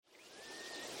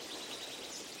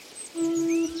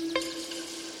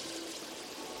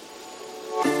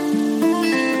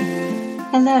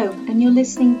Hello, and you're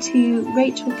listening to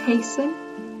Rachel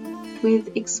Kaysen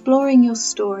with Exploring Your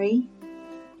Story,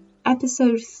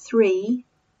 episode 3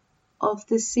 of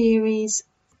the series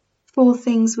 4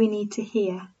 Things We Need to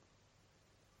Hear.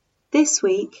 This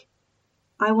week,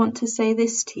 I want to say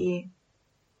this to you.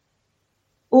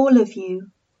 All of you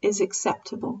is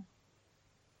acceptable.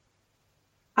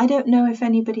 I don't know if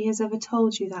anybody has ever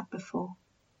told you that before.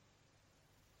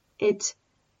 It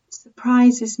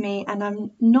surprises me, and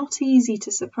I'm not easy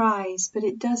to surprise, but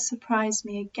it does surprise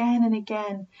me again and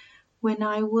again when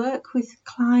I work with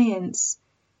clients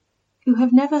who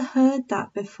have never heard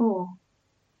that before.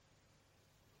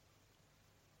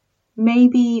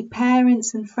 Maybe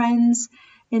parents and friends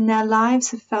in their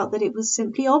lives have felt that it was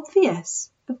simply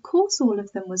obvious. Of course all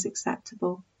of them was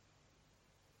acceptable.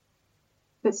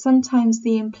 But sometimes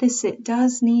the implicit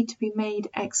does need to be made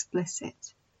explicit.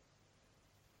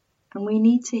 And we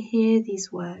need to hear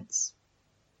these words.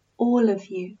 All of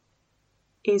you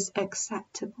is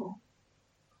acceptable.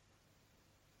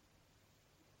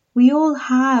 We all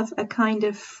have a kind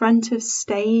of front of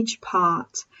stage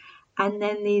part and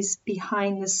then these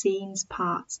behind the scenes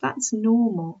parts. That's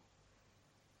normal.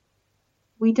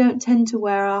 We don't tend to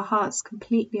wear our hearts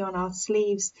completely on our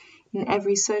sleeves in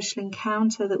every social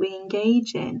encounter that we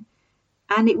engage in,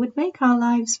 and it would make our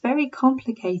lives very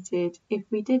complicated if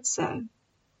we did so.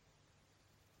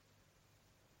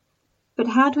 But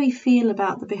how do we feel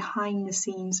about the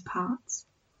behind-the-scenes parts?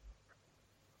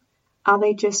 Are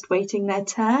they just waiting their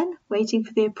turn, waiting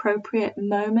for the appropriate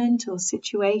moment or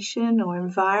situation or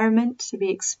environment to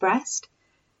be expressed?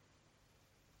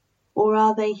 Or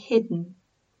are they hidden,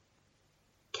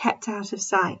 kept out of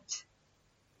sight,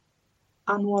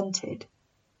 unwanted?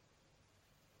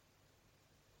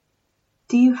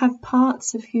 Do you have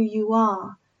parts of who you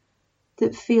are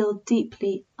that feel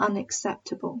deeply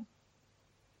unacceptable?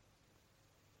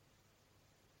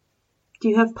 Do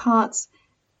you have parts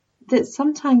that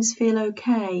sometimes feel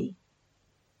okay,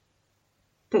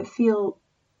 but you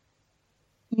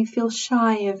feel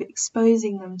shy of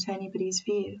exposing them to anybody's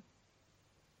view?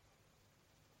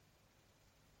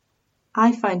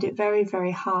 I find it very,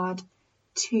 very hard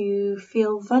to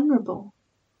feel vulnerable.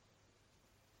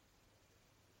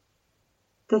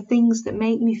 The things that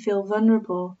make me feel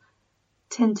vulnerable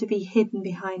tend to be hidden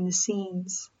behind the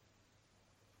scenes.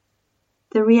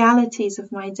 The realities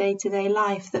of my day-to-day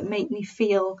life that make me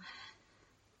feel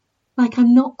like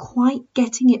I'm not quite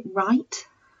getting it right,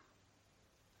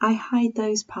 I hide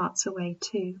those parts away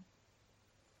too.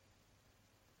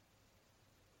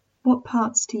 What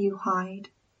parts do you hide?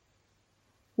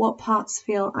 What parts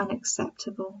feel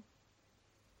unacceptable?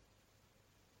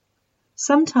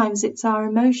 Sometimes it's our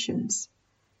emotions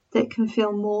that can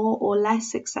feel more or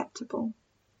less acceptable.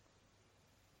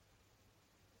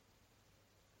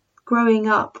 Growing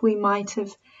up, we might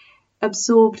have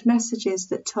absorbed messages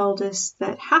that told us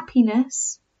that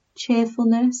happiness,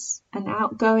 cheerfulness, and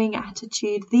outgoing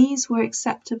attitude, these were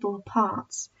acceptable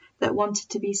parts that wanted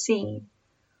to be seen.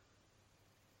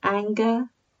 Anger,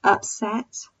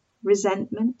 upset,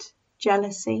 resentment,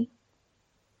 jealousy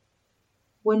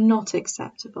were not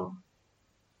acceptable,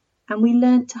 and we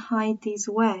learnt to hide these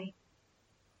away.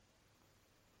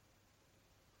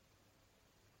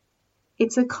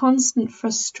 It's a constant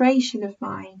frustration of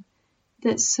mine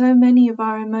that so many of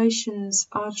our emotions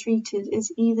are treated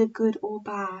as either good or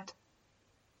bad.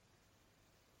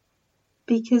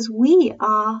 Because we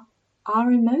are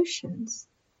our emotions.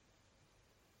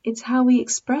 It's how we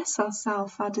express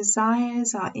ourselves, our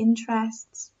desires, our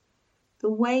interests,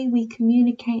 the way we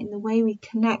communicate and the way we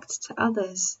connect to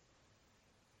others.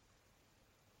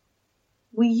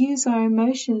 We use our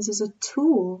emotions as a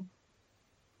tool,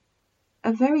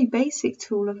 a very basic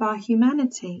tool of our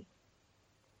humanity.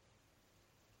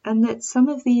 And that some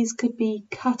of these could be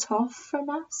cut off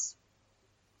from us,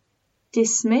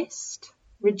 dismissed,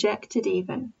 rejected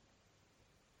even,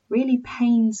 really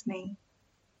pains me.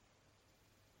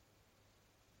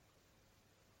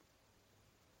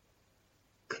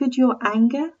 Could your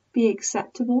anger be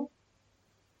acceptable?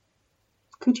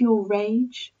 Could your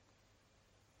rage,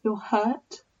 your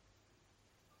hurt?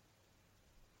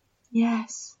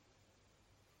 Yes.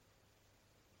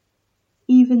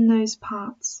 Even those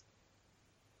parts.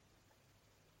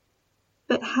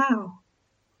 But how?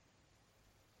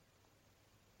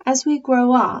 As we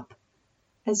grow up,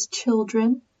 as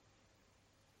children,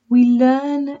 we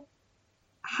learn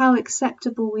how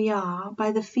acceptable we are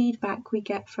by the feedback we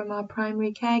get from our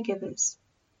primary caregivers.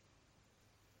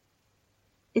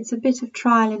 It's a bit of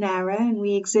trial and error, and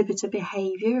we exhibit a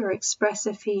behaviour or express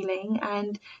a feeling,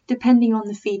 and depending on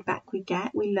the feedback we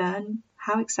get, we learn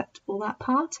how acceptable that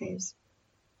part is.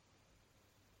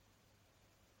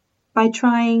 By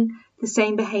trying the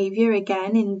same behavior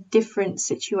again in different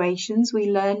situations,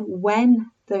 we learn when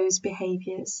those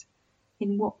behaviors,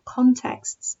 in what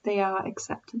contexts they are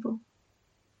acceptable.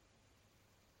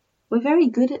 We're very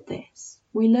good at this.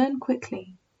 We learn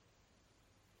quickly.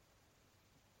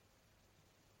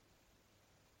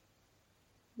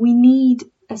 We need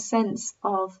a sense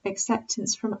of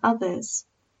acceptance from others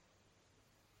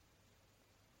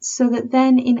so that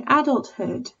then in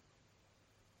adulthood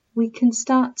we can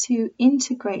start to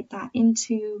integrate that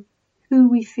into who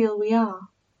we feel we are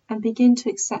and begin to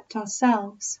accept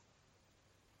ourselves.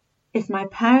 If my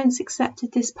parents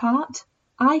accepted this part,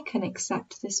 I can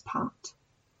accept this part.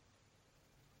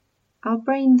 Our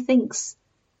brain thinks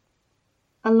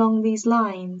along these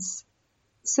lines,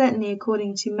 certainly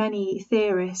according to many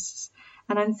theorists,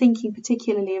 and I'm thinking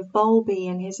particularly of Bowlby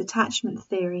and his attachment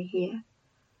theory here,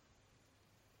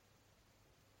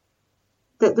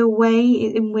 that the way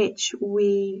in which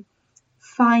we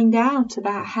find out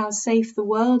about how safe the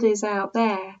world is out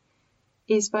there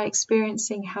is by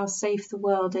experiencing how safe the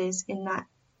world is in that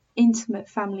intimate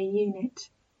family unit.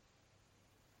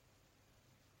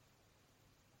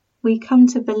 We come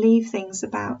to believe things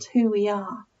about who we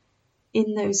are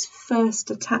in those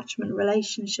first attachment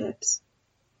relationships.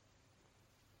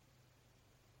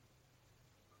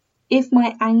 If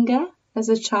my anger as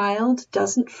a child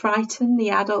doesn't frighten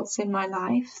the adults in my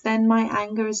life, then my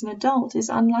anger as an adult is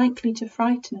unlikely to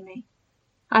frighten me.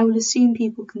 I will assume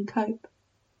people can cope.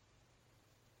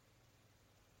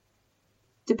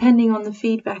 Depending on the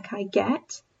feedback I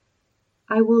get,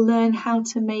 I will learn how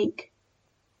to make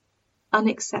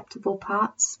unacceptable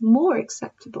parts more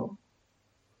acceptable.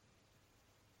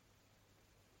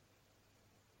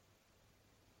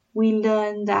 We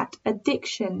learn that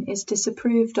addiction is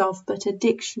disapproved of, but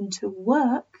addiction to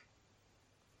work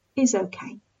is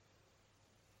okay.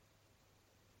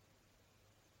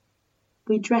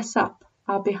 We dress up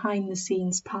our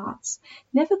behind-the-scenes parts,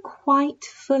 never quite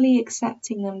fully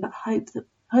accepting them, but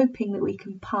hoping that we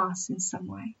can pass in some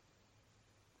way.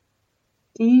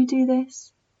 Do you do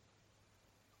this?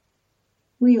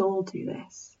 We all do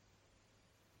this.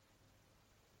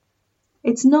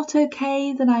 It's not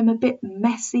okay that I'm a bit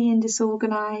messy and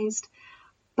disorganized,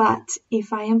 but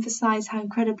if I emphasize how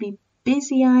incredibly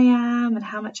busy I am and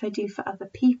how much I do for other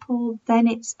people, then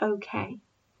it's okay.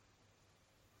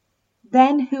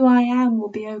 Then who I am will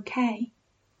be okay.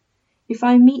 If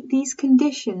I meet these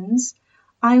conditions,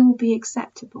 I will be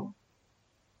acceptable.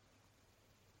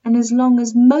 And as long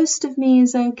as most of me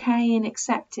is okay and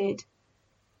accepted,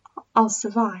 I'll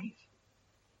survive.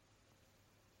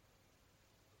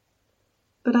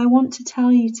 But I want to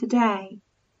tell you today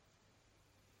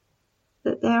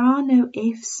that there are no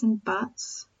ifs and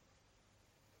buts.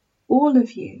 All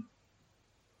of you,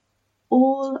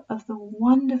 all of the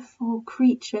wonderful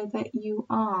creature that you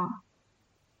are,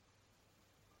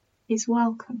 is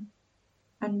welcome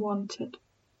and wanted.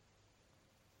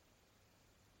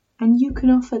 And you can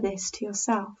offer this to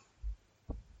yourself.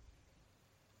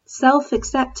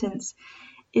 Self-acceptance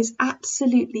is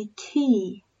absolutely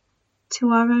key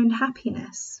to our own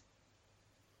happiness.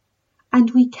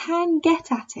 And we can get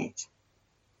at it,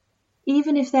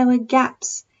 even if there were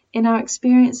gaps in our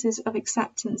experiences of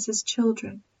acceptance as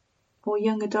children or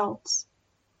young adults.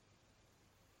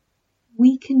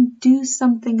 We can do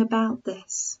something about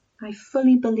this. I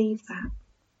fully believe that.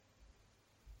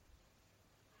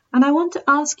 And I want to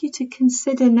ask you to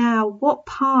consider now what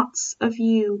parts of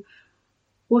you,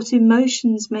 what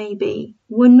emotions maybe,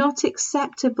 were not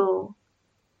acceptable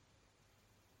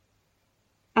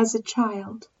as a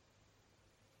child.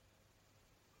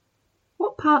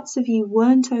 What parts of you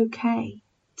weren't okay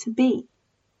to be?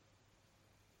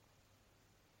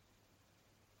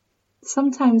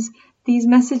 Sometimes these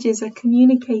messages are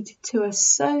communicated to us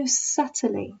so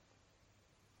subtly.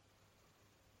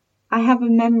 I have a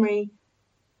memory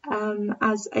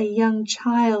as a young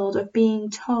child of being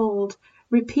told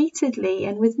repeatedly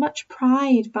and with much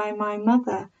pride by my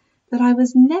mother that I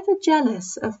was never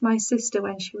jealous of my sister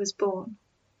when she was born.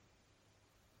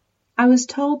 I was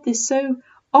told this so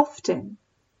often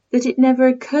that it never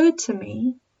occurred to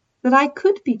me that I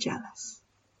could be jealous,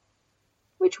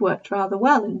 which worked rather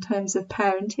well in terms of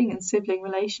parenting and sibling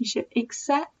relationship,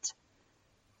 except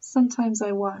sometimes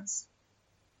I was.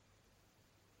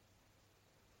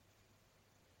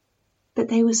 But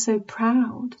they were so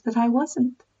proud that I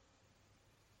wasn't,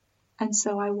 and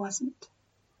so I wasn't.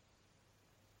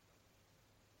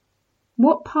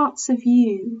 What parts of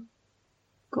you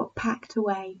got packed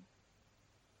away?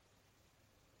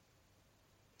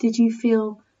 Did you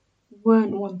feel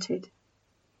weren't wanted?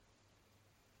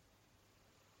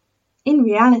 In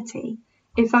reality,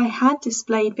 If I had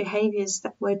displayed behaviours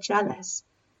that were jealous,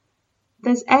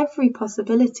 there's every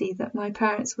possibility that my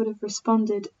parents would have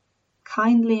responded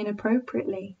kindly and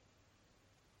appropriately.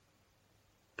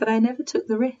 But I never took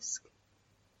the risk.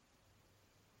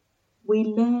 We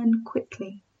learn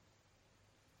quickly.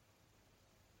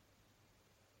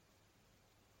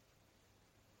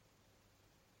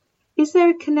 Is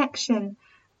there a connection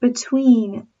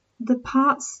between the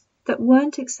parts that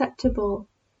weren't acceptable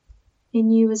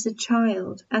in you as a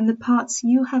child and the parts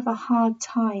you have a hard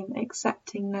time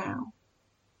accepting now?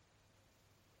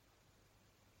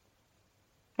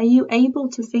 Are you able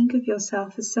to think of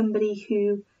yourself as somebody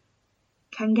who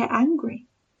can get angry,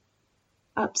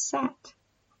 upset,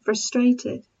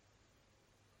 frustrated?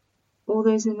 All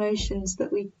those emotions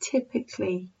that we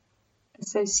typically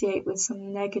associate with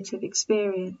some negative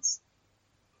experience.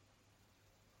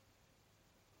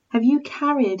 Have you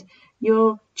carried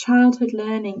your childhood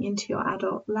learning into your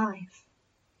adult life?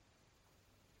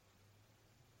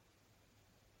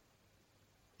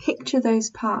 Picture those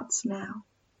parts now.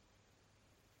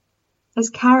 As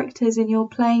characters in your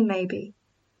play, maybe.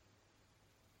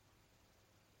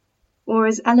 Or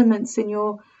as elements in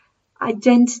your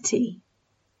identity.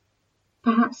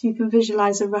 Perhaps you can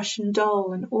visualize a Russian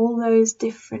doll and all those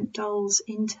different dolls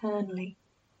internally.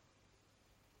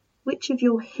 Which of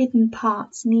your hidden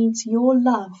parts needs your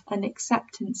love and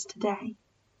acceptance today?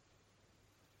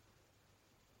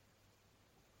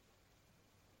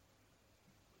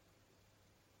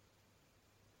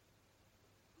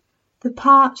 The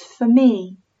part for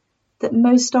me that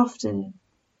most often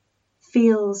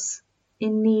feels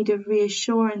in need of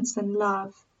reassurance and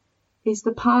love is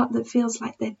the part that feels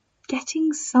like they're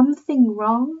getting something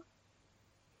wrong,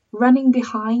 running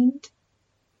behind,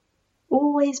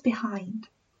 always behind.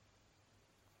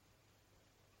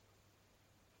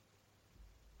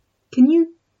 Can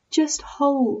you just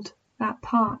hold that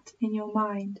part in your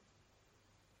mind?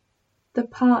 The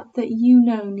part that you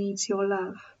know needs your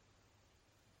love.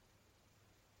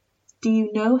 Do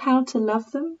you know how to love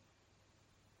them?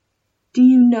 Do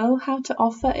you know how to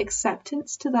offer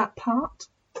acceptance to that part?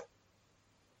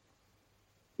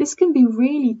 This can be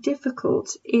really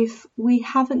difficult if we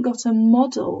haven't got a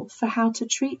model for how to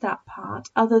treat that part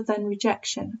other than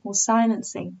rejection or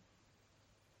silencing.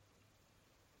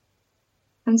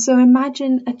 And so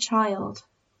imagine a child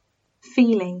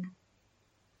feeling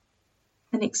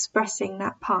and expressing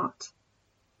that part.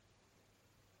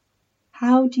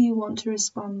 How do you want to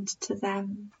respond to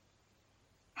them?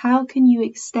 How can you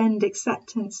extend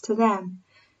acceptance to them?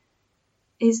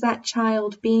 Is that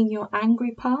child being your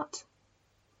angry part?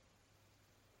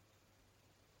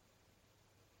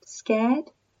 Scared?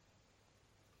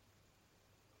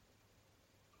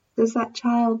 Does that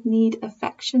child need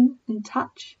affection and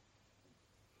touch?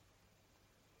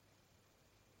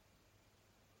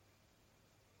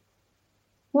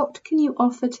 What can you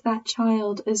offer to that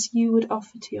child as you would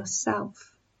offer to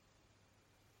yourself?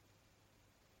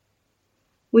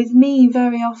 With me,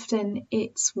 very often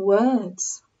it's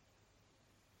words.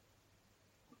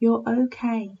 You're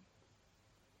okay.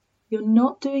 You're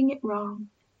not doing it wrong.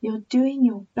 You're doing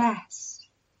your best.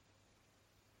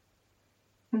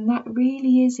 And that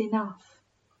really is enough.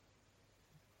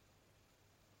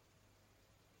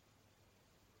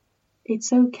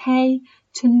 It's okay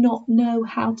to not know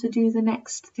how to do the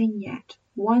next thing yet,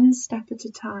 one step at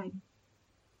a time.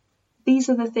 These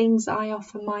are the things I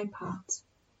offer my part.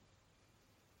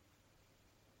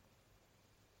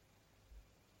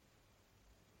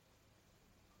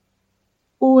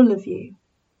 All of you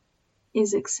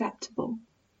is acceptable.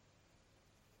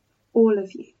 All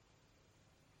of you.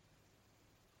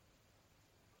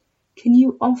 Can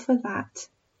you offer that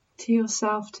to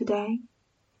yourself today?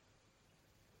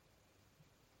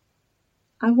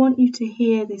 I want you to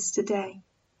hear this today,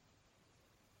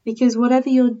 because whatever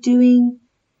you're doing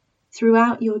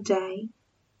throughout your day,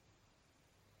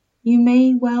 you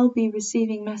may well be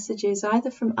receiving messages either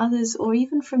from others or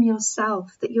even from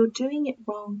yourself that you're doing it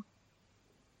wrong.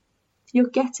 You're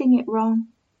getting it wrong.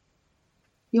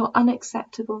 You're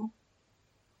unacceptable.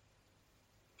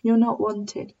 You're not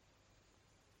wanted.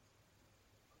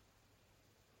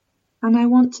 And I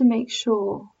want to make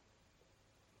sure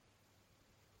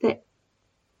that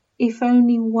if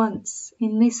only once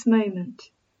in this moment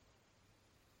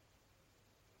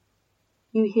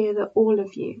you hear that all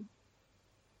of you,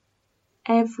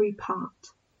 every part,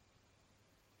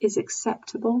 is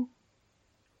acceptable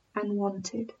and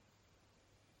wanted.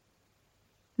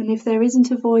 And if there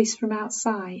isn't a voice from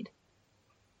outside,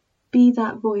 be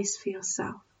that voice for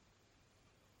yourself.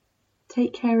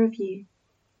 Take care of you.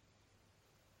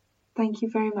 Thank you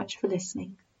very much for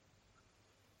listening.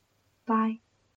 Bye.